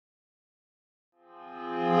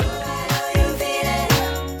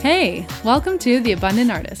Hey, welcome to The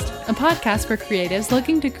Abundant Artist, a podcast for creatives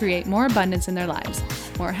looking to create more abundance in their lives,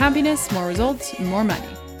 more happiness, more results, and more money.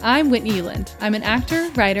 I'm Whitney Euland. I'm an actor,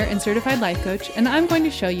 writer, and certified life coach, and I'm going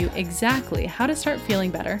to show you exactly how to start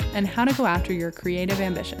feeling better and how to go after your creative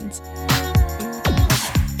ambitions.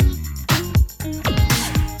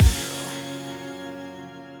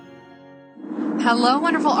 Hello,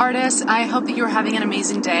 wonderful artists. I hope that you are having an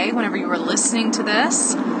amazing day whenever you are listening to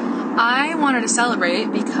this. I wanted to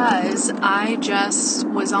celebrate because I just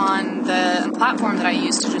was on the platform that I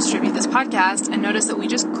use to distribute this podcast and noticed that we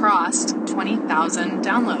just crossed 20,000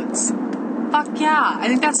 downloads. Fuck yeah. I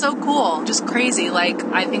think that's so cool. Just crazy. Like,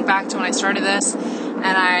 I think back to when I started this and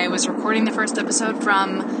I was recording the first episode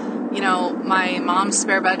from, my mom's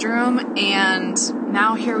spare bedroom, and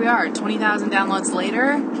now here we are, 20,000 downloads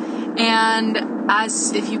later. And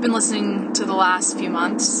as if you've been listening to the last few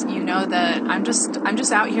months, you know that I'm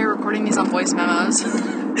just out here recording these on voice memos.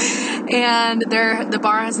 And the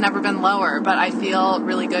bar has never been lower, but I feel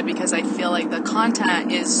really good because I feel like the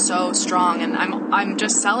content is so strong, and I'm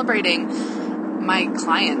just celebrating my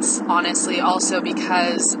clients, honestly, also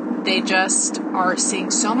because they just are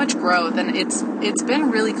seeing so much growth, and it's been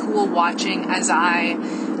really cool watching as I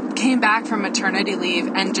came back from maternity leave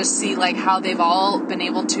and just see like how they've all been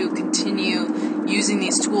able to continue using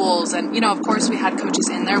these tools. And, of course we had coaches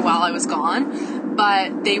in there while I was gone,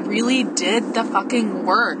 but they really did the fucking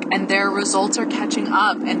work, and their results are catching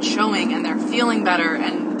up and showing, and they're feeling better,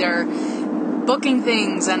 and they're booking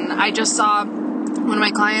things. And I just saw one of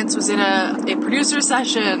my clients was in a producer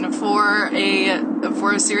session for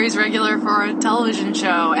a series regular for a television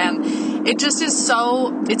show, and it just is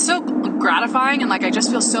it's so gratifying, and like I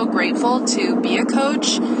just feel so grateful to be a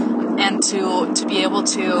coach and to be able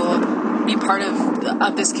to be part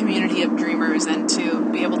of this community of dreamers, and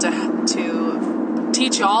to be able to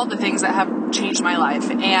teach you all the things that have changed my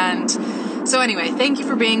life. And so anyway, thank you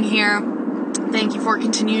for being here. Thank you for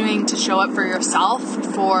continuing to show up for yourself,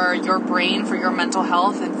 for your brain, for your mental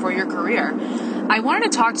health, and for your career. I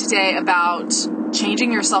wanted to talk today about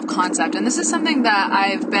changing your self-concept. And this is something that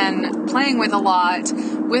I've been playing with a lot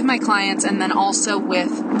with my clients, and then also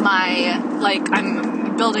with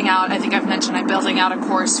I'm building out, I think I've mentioned I'm building out a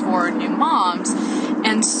course for new moms.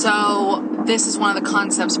 And so this is one of the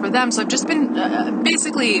concepts for them. So I've just been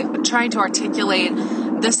basically trying to articulate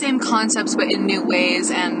the same concepts but in new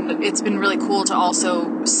ways, and it's been really cool to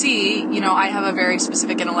also see, I have a very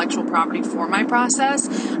specific intellectual property for my process.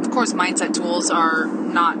 Of course, mindset tools are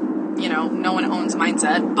not, no one owns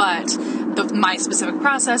mindset, but my specific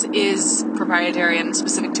process is proprietary and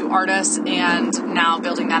specific to artists, and now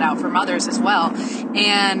building that out for mothers as well.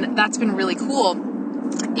 And that's been really cool.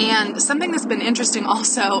 And something that's been interesting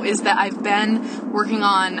also is that I've been working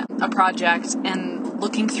on a project and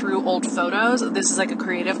looking through old photos. This is like a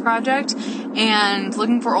creative project, and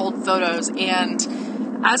looking for old photos.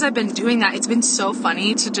 And as I've been doing that, it's been so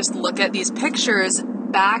funny to just look at these pictures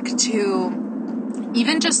back to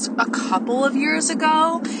even just a couple of years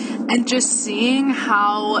ago, and just seeing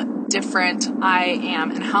how different I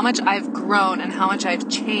am, and how much I've grown, and how much I've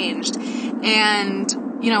changed. And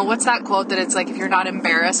what's that quote that it's like, if you're not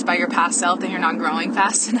embarrassed by your past self, then you're not growing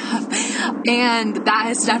fast enough. And that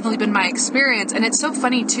has definitely been my experience. And it's so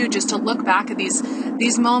funny too, just to look back at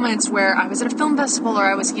these moments where I was at a film festival, or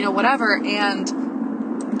I was, whatever,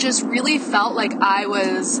 and just really felt like I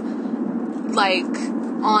was like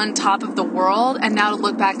on top of the world. And now to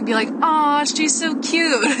look back and be like, oh, she's so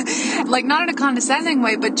cute. Like, not in a condescending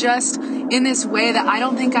way, but just in this way that I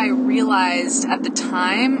don't think I realized at the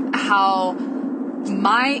time how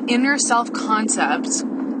my inner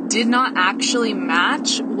self-concept did not actually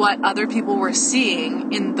match what other people were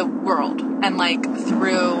seeing in the world, and like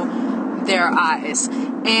through their eyes.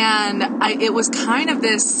 And it was kind of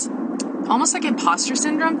this almost like imposter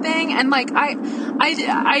syndrome thing. And like,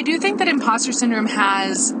 I do think that imposter syndrome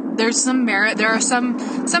there's some merit. There are some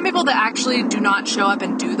people that actually do not show up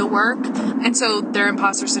and do the work, and so their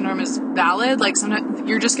imposter syndrome is valid. Like, sometimes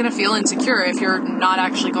you're just going to feel insecure if you're not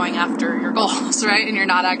actually going after your goals, right? And you're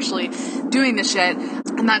not actually doing the shit.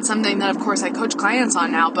 And that's something that, of course, I coach clients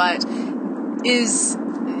on now, but it's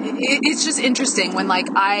just interesting when,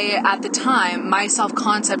 like, at the time, my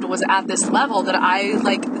self-concept was at this level that I,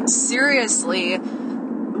 like, seriously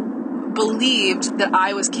believed that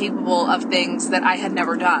I was capable of things that I had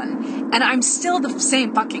never done. And I'm still the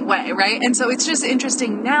same fucking way, right? And so it's just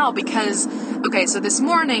interesting now because, okay, so this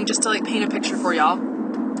morning, just to like paint a picture for y'all,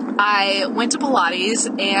 I went to Pilates,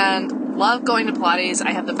 and love going to Pilates.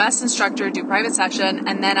 I have the best instructor, do private session.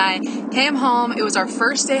 And then I came home. It was our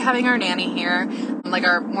first day having our nanny here, like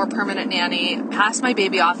our more permanent nanny, passed my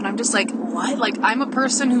baby off. And I'm just like, what? Like, I'm a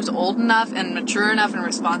person who's old enough and mature enough and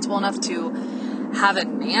responsible enough to have a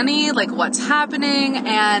nanny. Like, what's happening?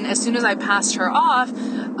 And as soon as I passed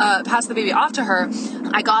the baby off to her,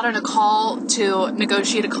 I got on a call to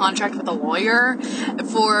negotiate a contract with a lawyer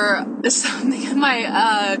for something in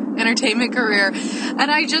my entertainment career.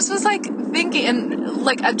 And I just was like thinking, and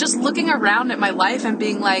like just looking around at my life and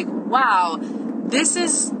being like, wow, this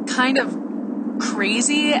is kind of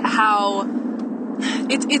crazy how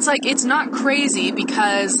it's like, it's not crazy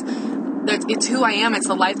because it's who I am. It's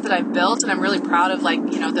the life that I've built, and I'm really proud of, like,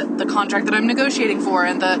 you know, the contract that I'm negotiating for,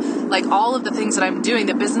 and the, like, all of the things that I'm doing,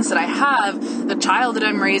 the business that I have, the child that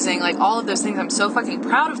I'm raising, like, all of those things. I'm so fucking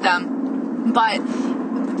proud of them. But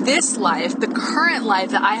this life, the current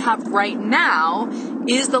life that I have right now,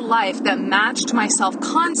 is the life that matched my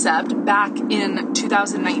self-concept back in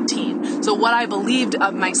 2019. So what I believed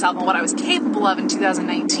of myself and what I was capable of in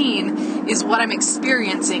 2019 is what I'm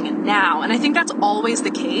experiencing now. And I think that's always the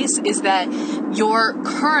case, is that your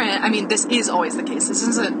current, I mean, this is always the case. This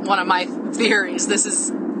isn't one of my theories. This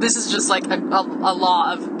is just like a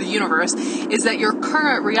law of the universe, is that your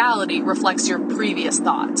current reality reflects your previous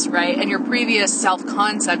thoughts, right? And your previous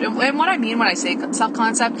self-concept. And what I mean when I say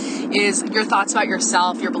self-concept is your thoughts about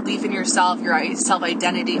yourself, your belief in yourself, your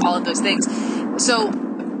self-identity, all of those things. So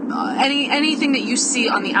anything that you see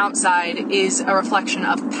on the outside is a reflection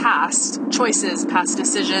of past choices, past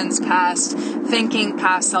decisions, past thinking,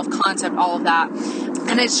 past self-concept, all of that.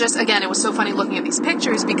 And it's just, again, it was so funny looking at these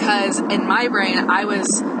pictures, because in my brain, I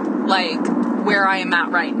was like where I am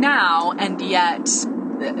at right now. And yet,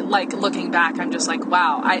 like, looking back, I'm just like,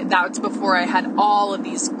 wow, that's before I had all of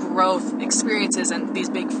these growth experiences and these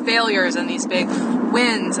big failures and these big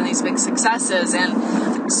wins and these big successes.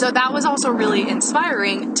 And so that was also really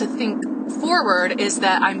inspiring to think forward, is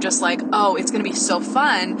that I'm just like, oh, it's going to be so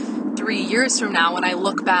fun 3 years from now when I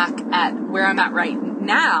look back at where I'm at right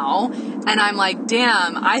now. And I'm like,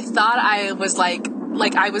 damn, I thought I was like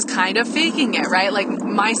I was kind of faking it, right? Like,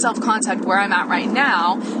 my self-concept where I'm at right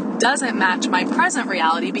now doesn't match my present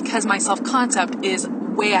reality, because my self-concept is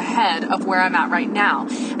way ahead of where I'm at right now.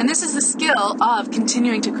 And this is the skill of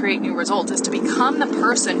continuing to create new results, is to become the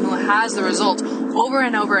person who has the results over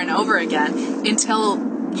and over and over again until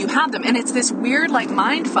you have them. And it's this weird, like,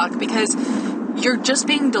 mind fuck, because you're just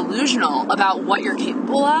being delusional about what you're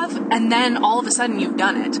capable of, and then all of a sudden you've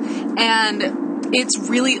done it. And it's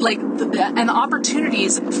really like, and the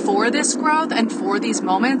opportunities for this growth and for these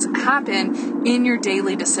moments happen in your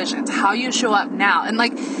daily decisions, how you show up now. And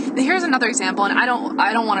like, here's another example, and I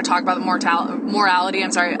don't want to talk about the morality,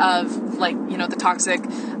 of, like, you know, the toxic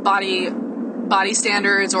body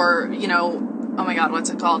standards, or, you know, oh my God, what's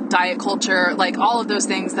it called? Diet culture, like all of those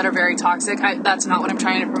things that are very toxic. That's not what I'm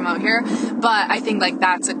trying to promote here. But I think, like,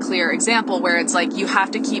 that's a clear example where it's like, you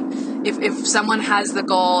have to keep, if someone has the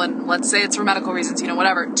goal, and let's say it's for medical reasons, you know,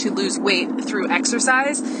 whatever, to lose weight through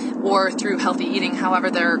exercise or through healthy eating, however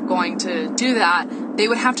they're going to do that, they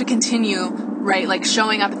would have to continue, right? Like,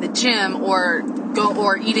 showing up at the gym or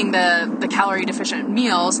eating the calorie deficient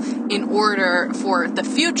meals in order for the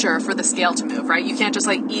future, for the scale to move, right? You can't just,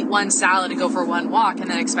 like, eat one salad and go for one walk and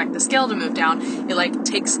then expect the scale to move down. It, like,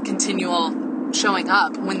 takes continual showing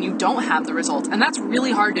up when you don't have the results. And that's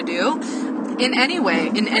really hard to do in any way,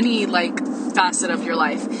 in any, like, facet of your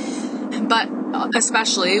life. But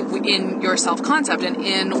especially in your self-concept and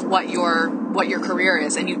in what your career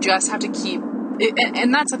is. And you just have to keep,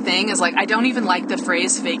 and that's the thing, is like, I don't even like the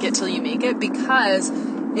phrase fake it till you make it, because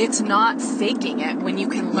it's not faking it when you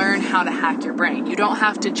can learn how to hack your brain. You don't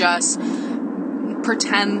have to just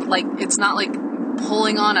pretend, like, it's not like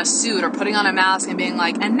pulling on a suit or putting on a mask and being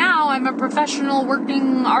like, and now I'm a professional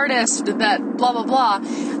working artist that blah, blah, blah.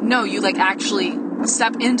 No, you, like, actually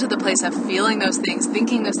step into the place of feeling those things,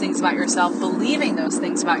 thinking those things about yourself, believing those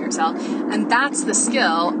things about yourself. And that's the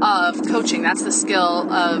skill of coaching. That's the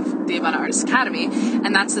skill of the Abundant Artist Academy.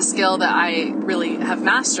 And that's the skill that I really have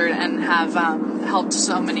mastered and have helped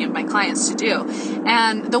so many of my clients to do.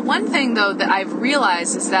 And the one thing, though, that I've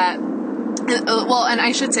realized is that, well, and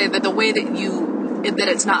I should say that the way that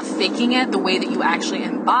it's not faking it, the way that you actually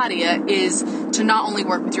embody it is to not only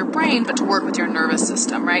work with your brain, but to work with your nervous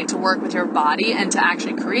system, right? To work with your body and to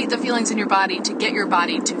actually create the feelings in your body, to get your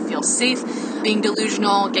body to feel safe being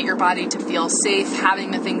delusional, get your body to feel safe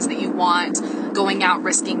having the things that you want, going out,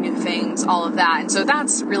 risking new things, all of that. And so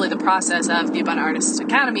that's really the process of the Abundant Artist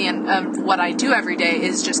Academy, and of what I do every day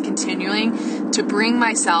is just continuing to bring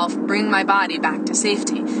my body back to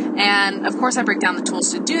safety. And of course I break down the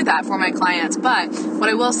tools to do that for my clients. But what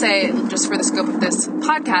I will say, just for the scope of this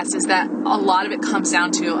podcast, is that a lot of it comes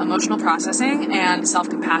down to emotional processing and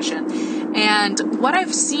self-compassion. And what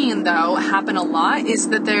I've seen, though, happen a lot is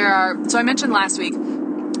that so I mentioned last week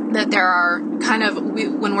that there are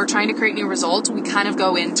when we're trying to create new results, we kind of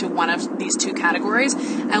go into one of these two categories.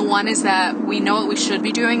 And one is that we know what we should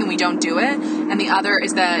be doing and we don't do it. And the other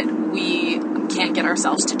is that we can't get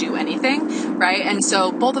ourselves to do anything, right? And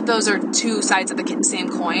so both of those are two sides of the same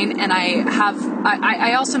coin. And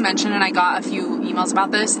I also mentioned, and I got a few emails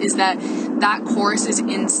about this, is that course is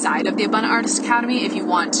inside of the Abundant Artist Academy. If you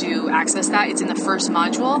want to access that, it's in the first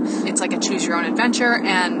module. It's like a choose your own adventure.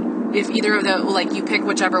 And if either of those, you pick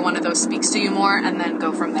whichever one of those speaks to you more and then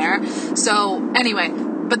go from there. So anyway,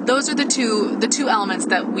 but those are the two elements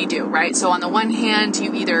that we do, right? So on the one hand,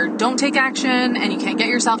 you either don't take action and you can't get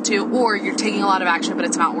yourself to, or you're taking a lot of action, but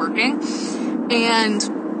it's not working. And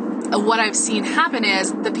what I've seen happen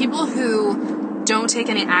is the people who don't take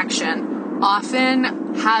any action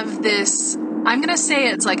often have this, I'm going to say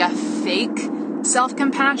it's like a fake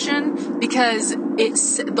self-compassion, because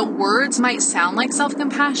the words might sound like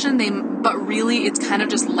self-compassion, but really it's kind of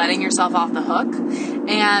just letting yourself off the hook.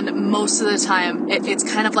 And most of the time it's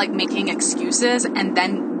kind of like making excuses, and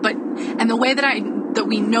the way that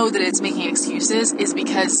we know that it's making excuses is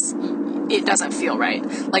because it doesn't feel right.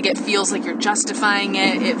 Like, it feels like you're justifying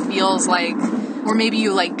it. It feels like, or maybe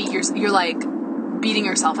you beating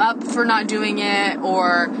yourself up for not doing it,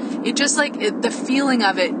 or it just the feeling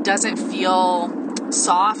of it doesn't feel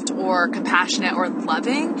soft or compassionate or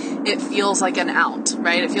loving. It feels like an out,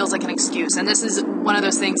 right? It feels like an excuse. And this is one of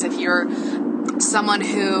those things, if you're someone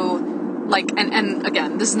who and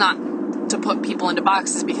again, this is not to put people into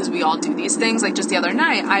boxes, because we all do these things. Like, just the other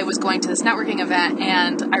night, I was going to this networking event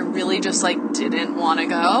and I really just didn't want to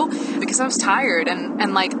go because I was tired.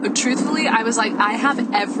 And truthfully, I was like, I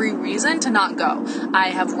have every reason to not go. I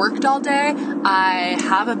have worked all day. I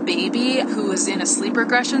have a baby who is in a sleep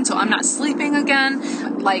regression, so I'm not sleeping again.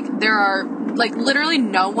 There are literally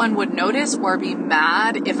no one would notice or be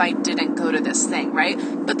mad if I didn't go to this thing, right?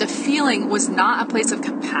 But the feeling was not a place of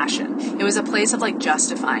compassion. It was a place of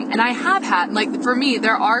justifying. And I have had, for me,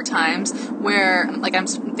 there are times where, I'm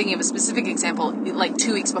thinking of a specific example,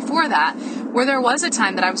 2 weeks before that, where there was a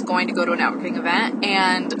time that I was going to go to a networking event,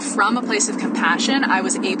 and from a place of compassion, I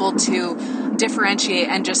was able to differentiate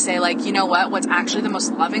and just say, you know what's actually the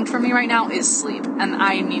most loving for me right now is sleep. And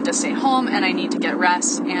I need to stay home and I need to get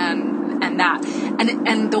rest and that.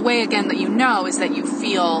 And the way, again, that is that you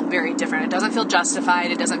feel very different. It doesn't feel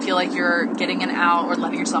justified. It doesn't feel like you're getting an out or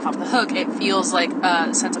letting yourself off the hook. It feels like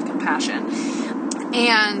a sense of compassion.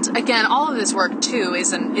 And again, all of this work too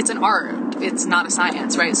it's an art. It's not a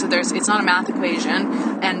science, right? So it's not a math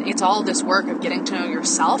equation, and it's all this work of getting to know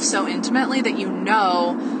yourself so intimately that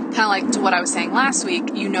kind of to what I was saying last week,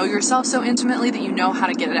 you know yourself so intimately that you know how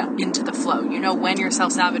to get it into the flow. You know when you're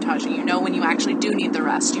self-sabotaging. You know when you actually do need the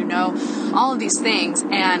rest. You know all of these things,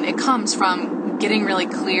 and it comes from getting really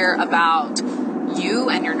clear about you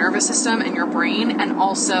and your nervous system and your brain, and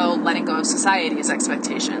also letting go of society's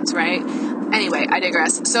expectations, right? Anyway, I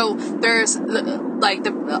digress. So there's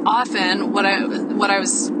often what I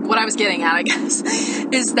was getting at, I guess,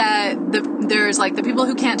 is that there's the people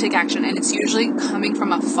who can't take action, and it's usually coming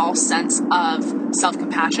from a false sense of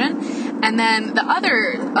self-compassion. And then the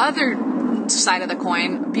other side of the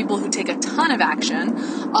coin, people who take a ton of action,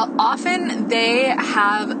 often they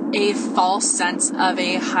have a false sense of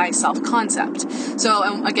a high self-concept. So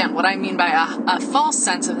again, what I mean by a false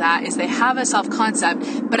sense of that is they have a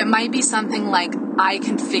self-concept, but it might be something like, I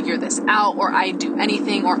can figure this out, or I do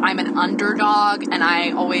anything, or I'm an underdog and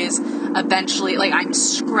I always eventually, I'm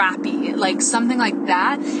scrappy, something like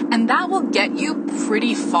that. And that will get you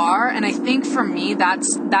pretty far. And I think for me, that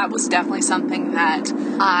was definitely something that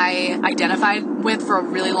I identified with for a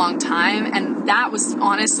really long time. And that was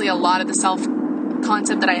honestly a lot of the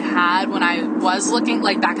self-concept that I had when I was looking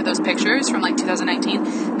back at those pictures from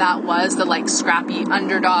 2019. That was the scrappy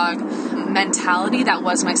underdog mentality. That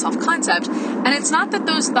was my self-concept. And it's not that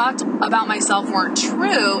those thoughts about myself weren't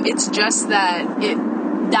true. It's just that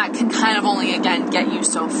that can kind of only, again, get you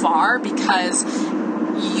so far, because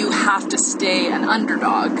you have to stay an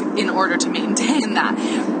underdog in order to maintain that.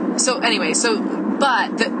 So anyway,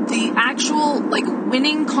 but the actual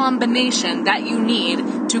winning combination that you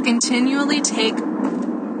need to continually take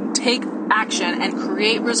action and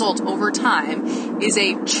create results over time is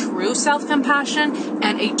a true self-compassion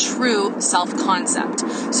and a true self-concept.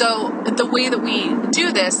 So the way that we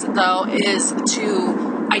do this, though, is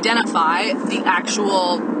to identify the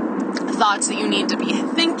actual thoughts that you need to be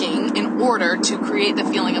thinking in order to create the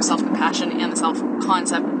feeling of self-compassion and the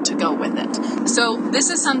self-concept to go with it. So this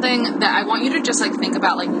is something that I want you to just think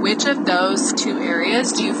about, which of those two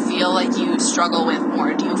areas do you feel like you struggle with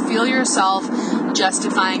more? Do you feel yourself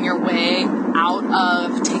justifying your way out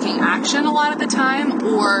of taking action a lot of the time?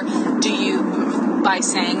 Or do you, by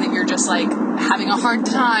saying that you're just having a hard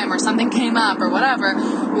time or something came up or whatever,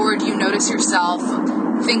 or do you notice yourself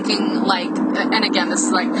thinking and again, this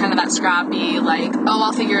is kind of that scrappy, oh,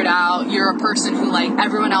 I'll figure it out. You're a person who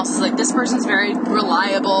everyone else is this person's very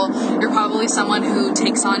reliable. You're probably someone who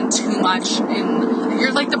takes on too much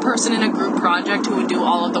you're the person in a group project who would do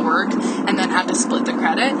all of the work and then have to split the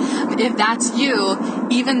credit. If that's you,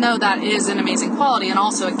 even though that is an amazing quality, and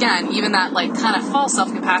also again, even that kind of false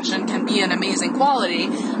self-compassion can be an amazing quality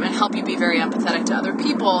and help you be very empathetic to other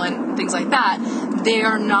people and things like that, they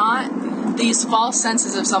are not. These false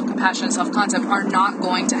senses of self-compassion and self-concept are not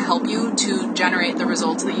going to help you to generate the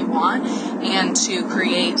results that you want and to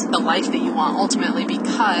create the life that you want ultimately,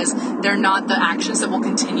 because they're not the actions that will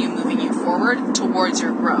continue moving you forward towards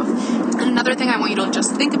your growth. And another thing I want you to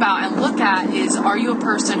just think about and look at is, are you a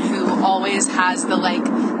person who always has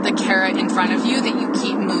the carrot in front of you that you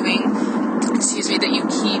keep moving? That you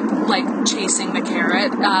keep chasing the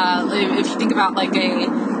carrot. If you think about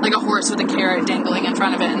a horse with a carrot dangling in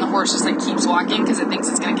front of it, and the horse just keeps walking because it thinks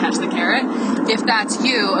it's going to catch the carrot. If that's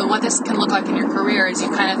you, and what this can look like in your career is,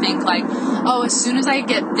 you kind of think oh, as soon as I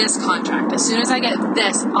get this contract, as soon as I get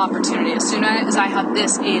this opportunity, as soon as I have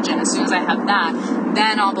this agent, as soon as I have that,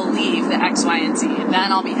 then I'll believe the X, Y, and Z.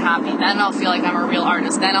 Then I'll be happy. Then I'll feel like I'm a real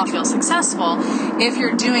artist. Then I'll feel successful. If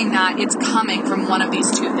you're doing that, it's coming from one of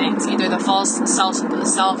these two things, either the false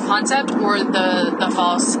self-concept or the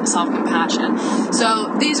false self-compassion.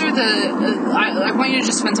 So these are I want you to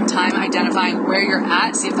just spend some time identifying where you're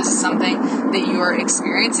at, see if this is something that you are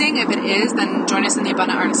experiencing. If it is, then join us in the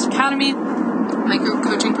Abundant Artist Academy, my group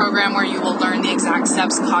coaching program, where you will learn the exact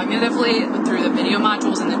steps cognitively through the video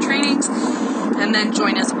modules and the trainings, and then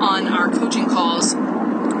join us on our coaching calls,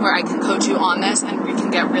 where I can coach you on this and we can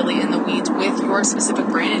get really in the weeds with your specific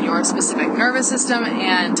brain and your specific nervous system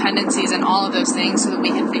and tendencies and all of those things, so that we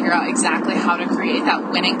can figure out exactly how to create that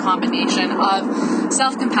winning combination of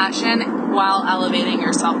self-compassion while elevating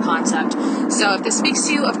your self-concept. So if this speaks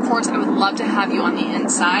to you, of course, I would love to have you on the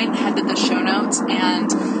inside. Head to the show notes and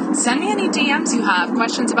send me any DMs you have,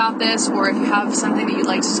 questions about this, or if you have something that you'd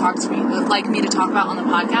like to talk to me, like me to talk about on the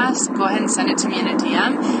podcast, go ahead and send it to me in a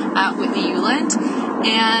DM at Whitney Euland.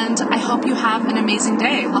 And I hope you have an amazing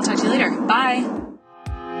day. I'll talk to you later. Bye.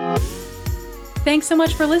 Thanks so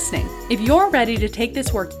much for listening. If you're ready to take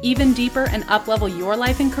this work even deeper and up-level your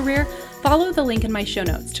life and career, follow the link in my show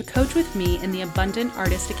notes to coach with me in the Abundant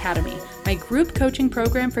Artist Academy, my group coaching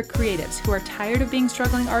program for creatives who are tired of being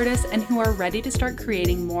struggling artists and who are ready to start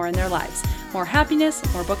creating more in their lives. More happiness,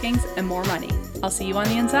 more bookings, and more money. I'll see you on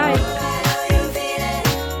the inside.